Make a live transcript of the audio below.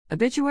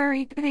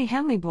Obituary, Bettie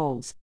Henley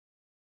Bowles.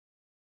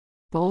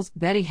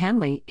 Bettie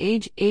Henley,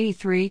 age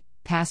 83,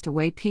 passed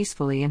away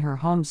peacefully in her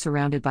home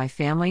surrounded by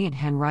family in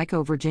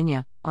Henrico,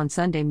 Virginia, on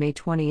Sunday, May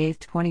 28,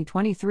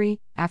 2023,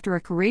 after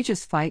a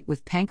courageous fight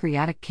with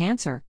pancreatic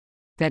cancer.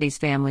 Bettie's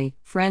family,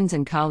 friends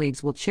and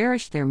colleagues will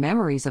cherish their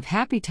memories of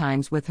happy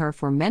times with her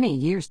for many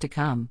years to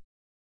come.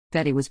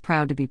 Bettie was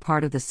proud to be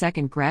part of the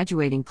second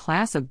graduating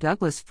class of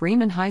Douglas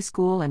Freeman High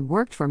School and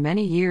worked for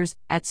many years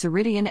at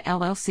Ceridian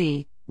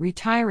LLC,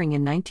 retiring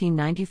in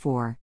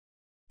 1994.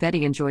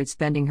 Bettie enjoyed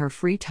spending her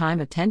free time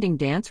attending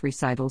dance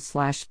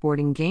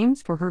recitals/sporting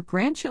games for her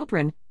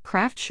grandchildren,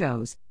 craft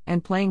shows,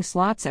 and playing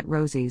slots at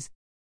Rosie's.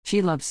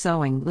 She loved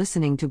sewing,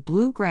 listening to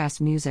bluegrass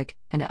music,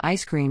 and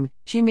ice cream.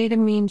 She made a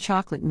mean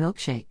chocolate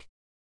milkshake.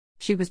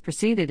 She was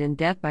preceded in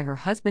death by her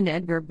husband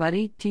Edgar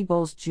Buddy T.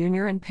 Bowles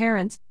Jr. and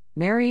parents,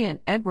 Mary and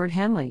Edward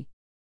Henley.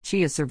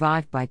 She is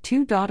survived by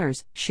 2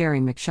 daughters, Sherry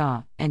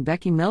McShaw and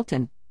Becky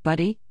Milton,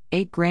 Buddy,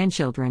 8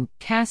 grandchildren,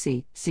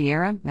 Cassie,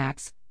 Sierra,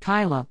 Max,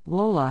 Kyla,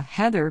 Lola,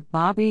 Heather,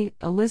 Bobby,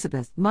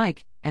 Elizabeth,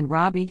 Mike, and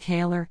Robbie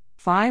Taylor,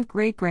 5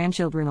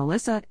 great-grandchildren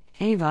Alyssa,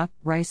 Ava,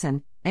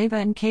 Bryson, Ava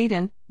and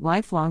Caden,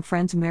 lifelong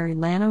friends Mary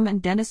Lanham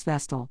and Dennis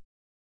Vestal.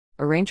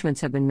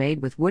 Arrangements have been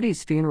made with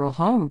Woody's Funeral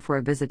Home for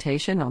a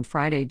visitation on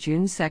Friday,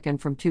 June 2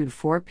 from 2 to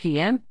 4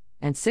 p.m.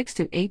 and 6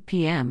 to 8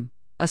 p.m.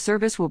 A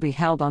service will be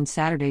held on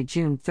Saturday,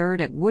 June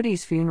 3 at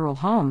Woody's Funeral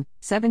Home,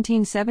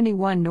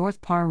 1771 North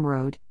Parm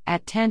Road,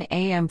 at 10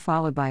 a.m.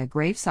 followed by a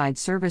graveside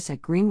service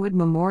at Greenwood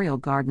Memorial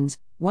Gardens,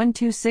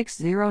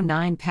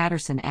 12609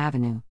 Patterson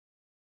Avenue.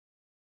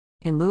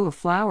 In lieu of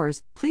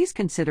flowers, please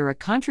consider a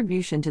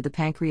contribution to the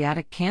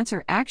Pancreatic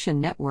Cancer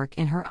Action Network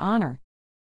in her honor.